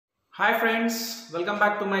Hi friends, welcome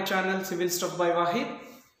back to my channel Civil Stuff by Waheed.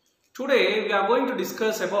 Today we are going to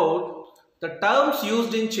discuss about the terms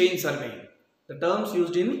used in chain surveying. The terms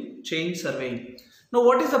used in chain surveying. Now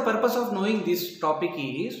what is the purpose of knowing this topic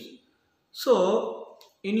is, so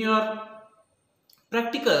in your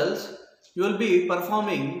practicals you will be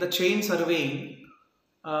performing the chain surveying.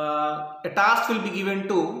 A task will be given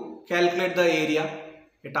to calculate the area.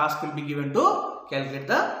 A task will be given to calculate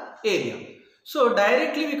the area. So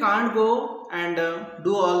directly we can't go and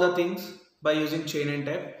do all the things by using chain and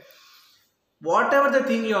tape. Whatever the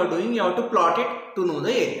thing you are doing, you have to plot it to know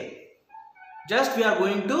the area. Just we are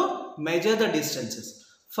going to measure the distances.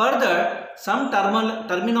 Further, some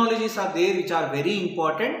terminologies are there which are very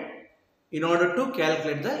important in order to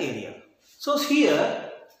calculate the area. So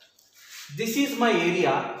here, this is my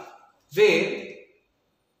area where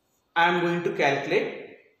I am going to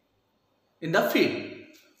calculate in the field.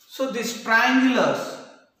 So this triangulars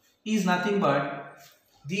is nothing but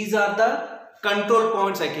these are the control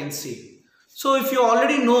points I can see. So if you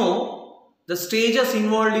already know the stages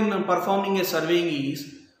involved in performing a surveying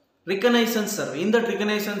is reconnaissance survey. In that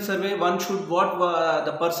reconnaissance survey, one should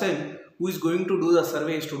the person who is going to do the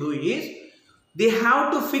survey is to do is they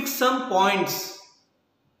have to fix some points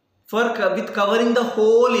with covering the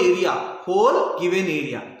whole area, whole given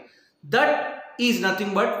area. That is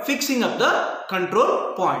nothing but fixing up the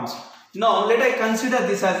control points. Now let I consider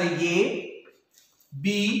this as A,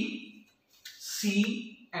 B,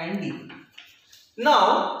 C and D.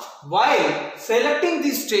 Now while selecting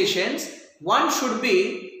these stations, one should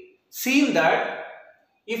be seen that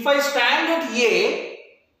if I stand at A,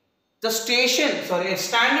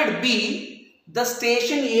 stand at B, the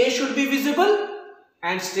station A should be visible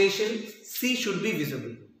and station C should be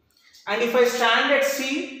visible. And if I stand at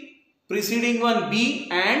C, preceding one B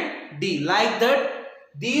and D, like that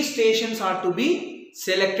these stations are to be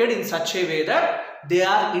selected in such a way that they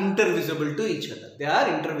are intervisible to each other. They are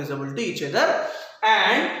intervisible to each other,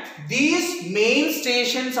 and these main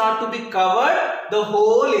stations are to be covered the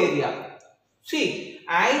whole area. See,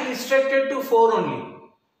 I restricted to 4 only,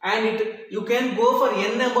 and you can go for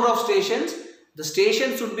n number of stations. The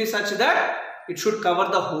stations should be such that it should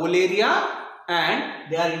cover the whole area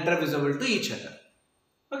and they are intervisible to each other.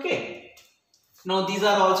 Okay. Now these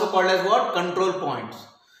are also called as what? Control points.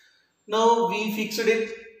 Now we fixed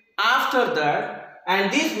it after that,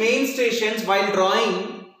 and these main stations while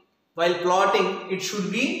drawing, while plotting, it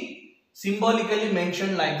should be symbolically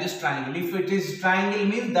mentioned like this triangle. If it is triangle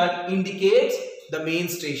means that indicates the main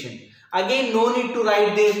station. Again, no need to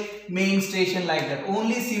write the main station like that.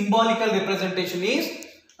 Only symbolical representation is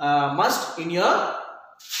must in your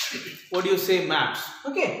maps.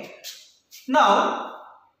 Okay. Now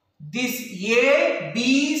this A,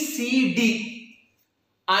 B, C, D,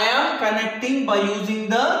 I am connecting by using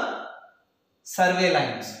the survey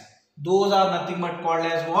lines. Those are nothing but called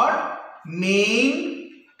as what?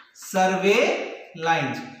 Main survey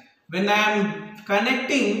lines. When I am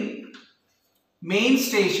connecting main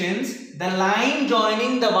stations, the line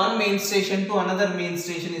joining the one main station to another main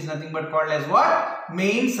station is nothing but called as what?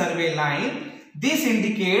 Main survey line. This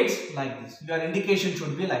indicates like this. Your indication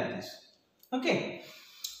should be like this. Okay.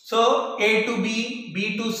 So A to B,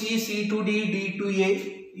 B to C, C to D, D to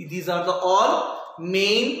A. These are the all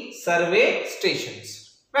main survey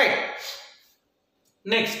stations. Right.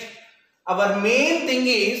 Next, our main thing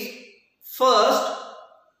is first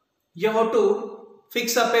you have to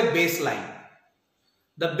fix up a baseline.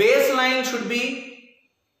 The baseline should be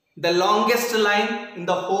the longest line in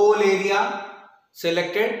the whole area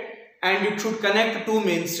selected, and it should connect two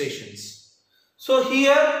main stations. So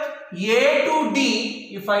here A to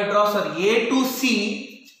D, if I draw A to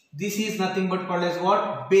C, this is nothing but called as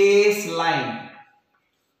what? Baseline.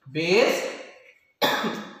 Base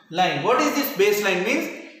line. What is this baseline means?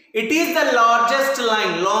 It is the largest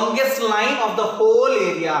line, longest line of the whole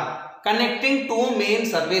area connecting two main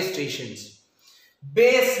survey stations.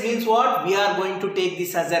 Base means what? We are going to take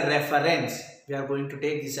this as a reference. We are going to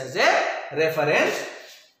take this as a reference.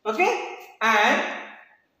 Okay. And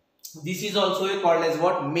this is also called as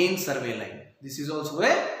what? Main survey line. This is also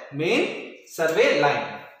a main survey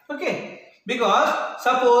line. Okay. Because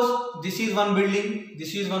suppose this is one building,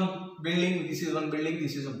 this is one building, this is one building,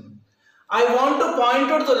 this is one building. I want to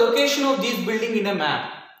point out the location of this building in a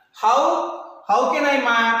map. How can I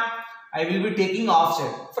map? I will be taking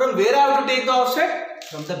offset. From where I have to take the offset?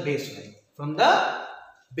 From the baseline. From the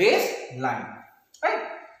baseline. Right.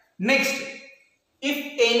 Next, if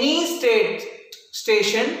any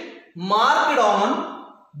station marked on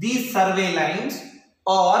these survey lines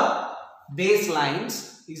or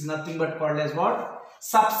baselines is nothing but called as what?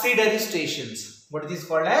 Subsidiary stations. What is this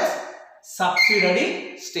called as?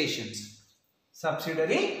 subsidiary stations.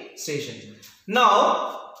 Subsidiary stations.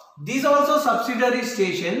 Now, these also subsidiary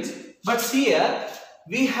stations, but here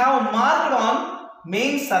we have marked on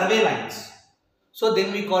main survey lines. So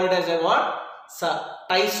then we call it as a what?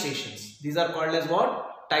 Tie stations. These are called as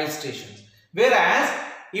what? Tie stations. Whereas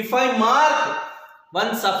if I mark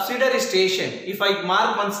one subsidiary station, if I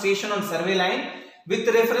mark one station on survey line with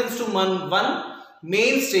reference to one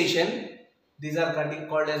main station, these are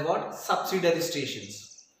called as what? Subsidiary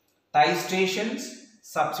stations. Tie stations,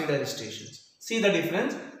 subsidiary stations. See the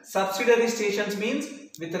difference? Subsidiary stations means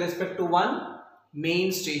with respect to one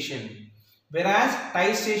main station, whereas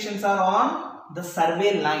tie stations are on the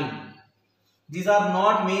survey line. These are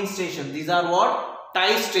not main stations. These are what?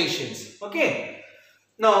 Tie stations. Okay.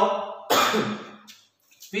 Now,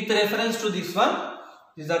 with reference to this one,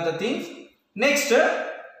 these are the things. Next,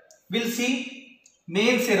 we'll see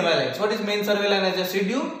main survey lines. What is main survey line? As I said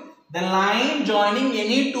you, the line joining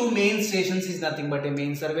any two main stations is nothing but a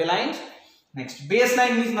main survey line. Next,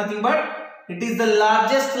 baseline means nothing but it is the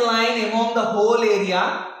largest line among the whole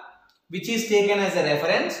area which is taken as a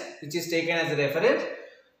reference.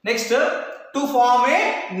 Next, to form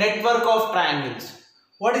a network of triangles.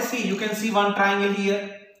 What is see? You can see one triangle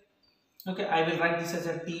here. Okay, I will write this as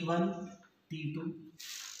a T1, T2,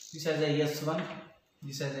 this as a S1,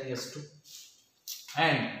 this as a S2,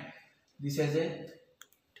 and this as a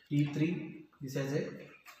T3, this as a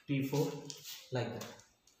T4, like that.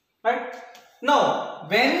 Right? Now,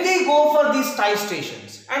 when we go for these tie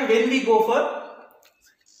stations and when we go for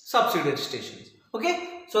subsidiary stations,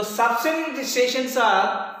 okay? So, subsidiary stations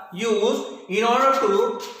are used in order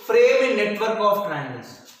to frame a network of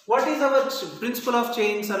triangles. What is our principle of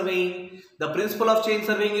chain surveying? The principle of chain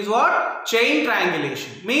surveying is what? Chain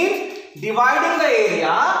triangulation. Means dividing the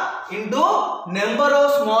area into number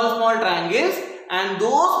of small triangles, and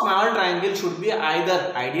those small triangles should be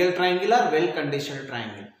either ideal triangle or well conditioned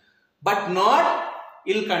triangle, but not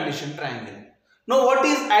ill conditioned triangle. Now, what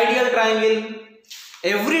is ideal triangle?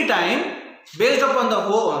 Every time, based upon the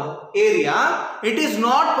whole area, it is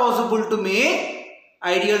not possible to make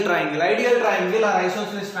ideal triangle. Ideal triangle or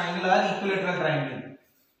isosceles triangle or equilateral triangle.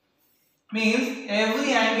 Means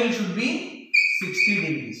every angle should be 60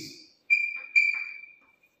 degrees.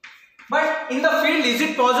 But in the field, is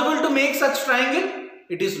it possible to make such triangle?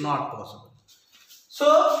 It is not possible.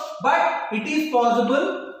 So, but it is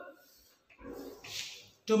possible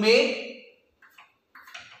to make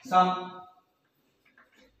some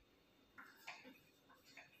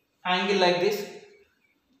angle like this.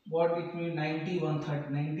 What it means? 90,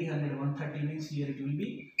 130, 90, 100, 130 means here it will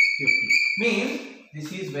be 50. Means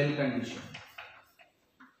this is well conditioned.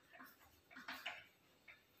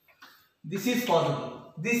 This is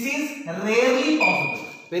possible. This is rarely possible.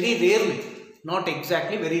 Very rarely. Not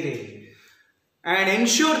exactly, very rarely. And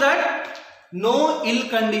ensure that no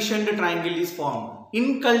ill-conditioned triangle is formed.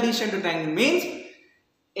 Ill-conditioned triangle means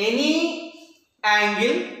any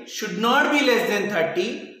angle should not be less than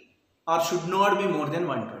 30 or should not be more than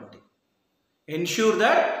 120. Ensure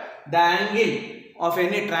that the angle of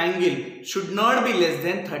any triangle should not be less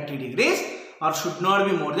than 30 degrees or should not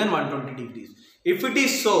be more than 120 degrees. If it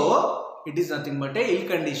is so, it is nothing but a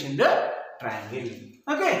ill-conditioned triangle.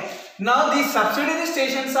 Okay. Now these subsidiary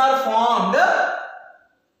stations are formed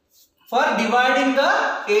for dividing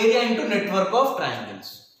the area into network of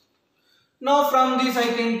triangles. Now from this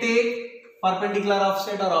I can take perpendicular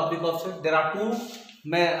offset or oblique offset. There are two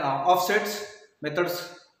offsets methods.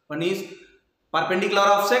 One is perpendicular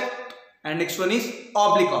offset and next one is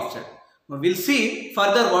oblique offset. Now we will see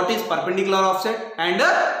further what is perpendicular offset and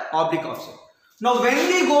oblique offset. Now when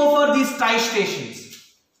we go for these tie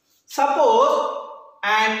stations, suppose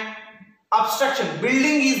an obstruction,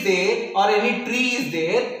 building is there or any tree is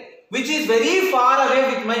there which is very far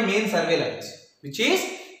away with my main survey lines, which is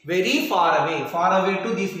very far away to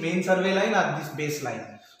this main survey line or this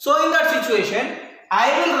baseline. So in that situation,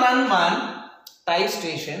 I will run one tie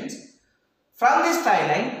stations. From this tie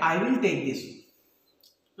line, I will take this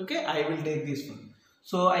one. Okay, I will take this one.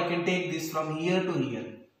 So I can take this from here to here,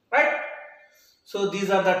 right? So these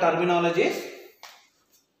are the terminologies.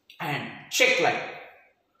 And check line,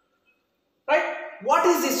 right? What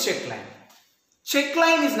is this check line? Check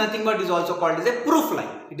line is nothing but is also called as a proof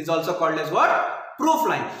line. It is also called as what? Proof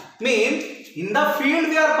line. Means in the field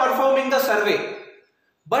we are performing the survey,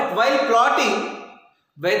 but while plotting,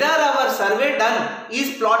 whether our survey done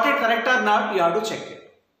is plotted correct or not, you have to check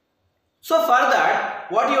it. So for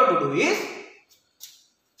that, what you have to do is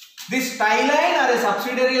this tie line or a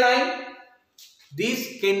subsidiary line,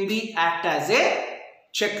 this can be act as a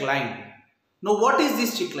check line. Now what is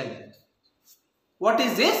this check line? What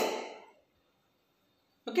is this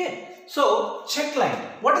Okay, so check line.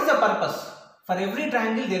 What is the purpose? For every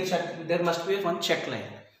triangle there must be one check line.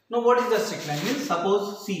 Now what is the check line? Means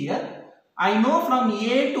suppose see here, I know from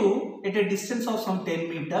A to at a distance of some 10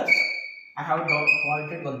 meters, I have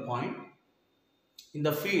pointed one point in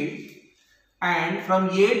the field, and from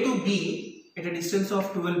A to B at a distance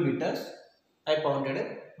of 12 meters, I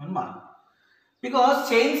pointed one mark. Because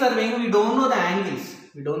chain surveying, we don't know the angles.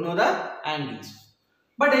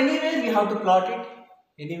 But anyway, we have to plot it.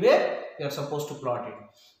 Anywhere, we are supposed to plot it.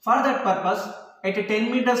 For that purpose, at a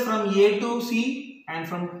 10 meters from A to C and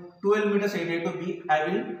from 12 meters at A to B, I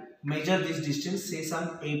will measure this distance, say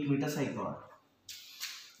some 8 meters I got.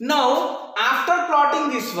 Now, after plotting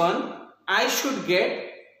this one, I should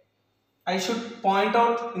point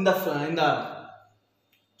out in the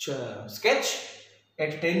sketch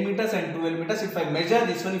at 10 meters and 12 meters. If I measure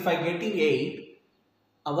this one, if I getting 8,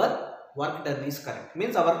 our work done is correct.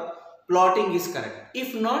 Means our plotting is correct.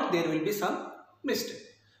 If not, there will be some mistake.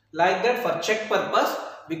 Like that, for check purpose,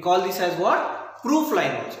 we call this as what? Proof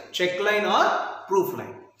line also. Check line or proof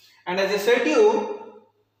line. And as I said to you,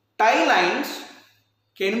 tie lines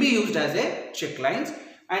can be used as a check lines.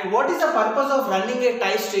 And what is the purpose of running a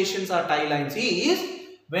tie stations or tie lines is,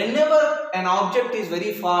 whenever an object is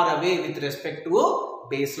very far away with respect to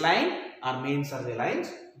baseline or main survey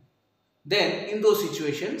lines, then in those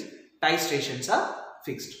situations, tie stations are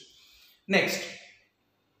fixed. Next,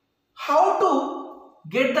 how to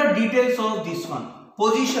get the details of this one,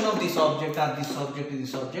 position of this object or this object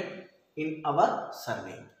in our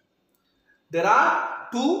survey. There are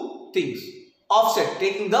two things. Offset,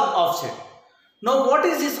 taking the offset. Now what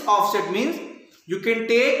is this offset means? You can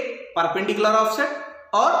take perpendicular offset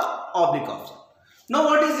or oblique offset. Now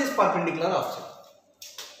what is this perpendicular offset?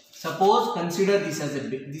 Suppose consider this as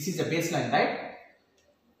this is a baseline, right?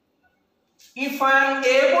 If I am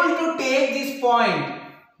able to take this point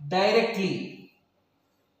directly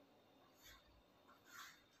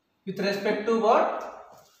with respect to what?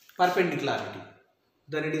 Perpendicularity,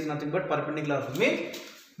 then it is nothing but perpendicular. Means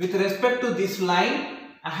with respect to this line,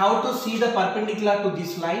 I have to see the perpendicular to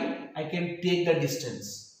this line. I can take the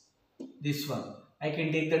distance. This one, I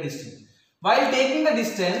can take the distance. While taking the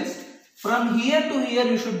distance, from here to here,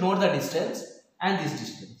 you should know the distance and this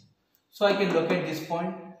distance. So I can locate this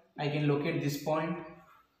point. I can locate this point.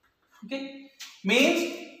 Okay.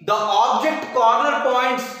 Means the object corner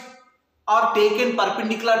points are taken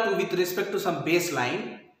perpendicular to with respect to some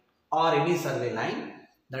baseline or any survey line.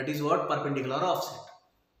 That is what perpendicular offset.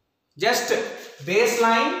 Just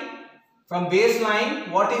baseline, from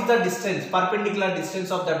baseline, what is the distance, perpendicular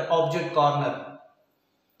distance of that object corner?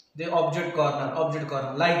 The object corner,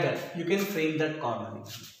 like that. You can frame that corner.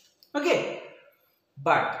 Okay.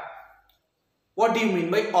 But what do you mean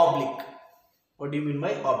by oblique? What do you mean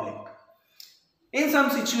by oblique? In some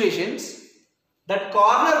situations, that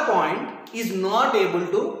corner point is not able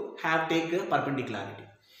to take a perpendicularity.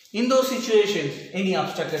 In those situations, any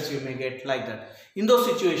obstacles you may get like that. In those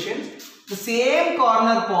situations, the same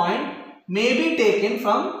corner point may be taken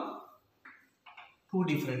from two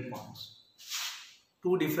different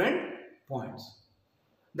points.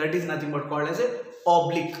 That is nothing but called as a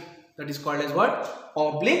oblique. That is called as what?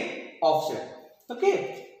 Oblique offset.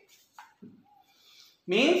 Okay.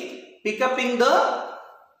 Means pick up in the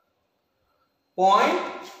one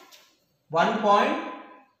corner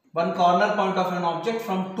point of an object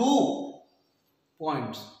from two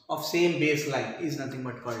points of same baseline is nothing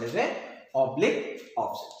but called as a oblique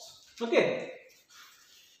offsets. Okay.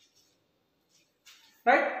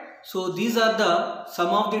 Right. So these are some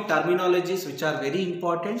of the terminologies which are very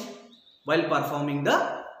important while performing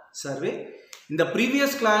the survey. In the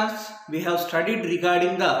previous class, we have studied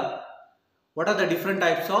regarding what are the different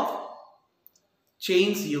types of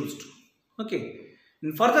chains used. Okay.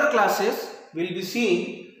 In further classes, we will be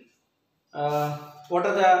seeing what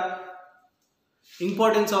are the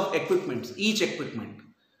importance of equipments, each equipment.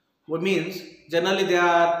 What means generally there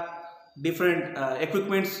are different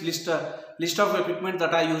equipments, list of equipment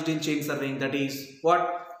that are used in chain surveying. That is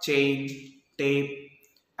what? Chain, tape,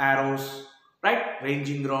 arrows, right?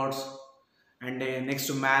 Ranging rods, and next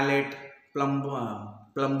to mallet, plumb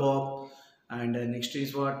bob, and next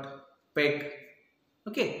is what? Peg.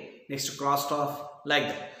 Okay, next to cross staff, like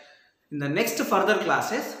that. In the next further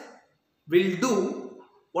classes, we'll do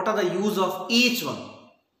what are the use of each one.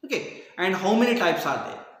 Okay, and how many types are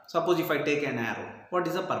there. Suppose if I take an arrow, what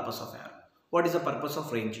is the purpose of arrow? What is the purpose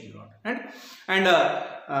of ranging rod? Right? And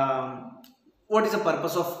what is the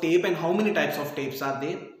purpose of tape and how many types of tapes are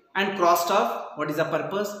there? And cross staff, what is the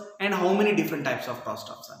purpose and how many different types of cross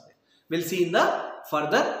staffs are there? We'll see in the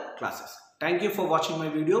further classes. Thank you for watching my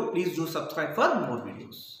video. Please do subscribe for more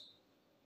videos.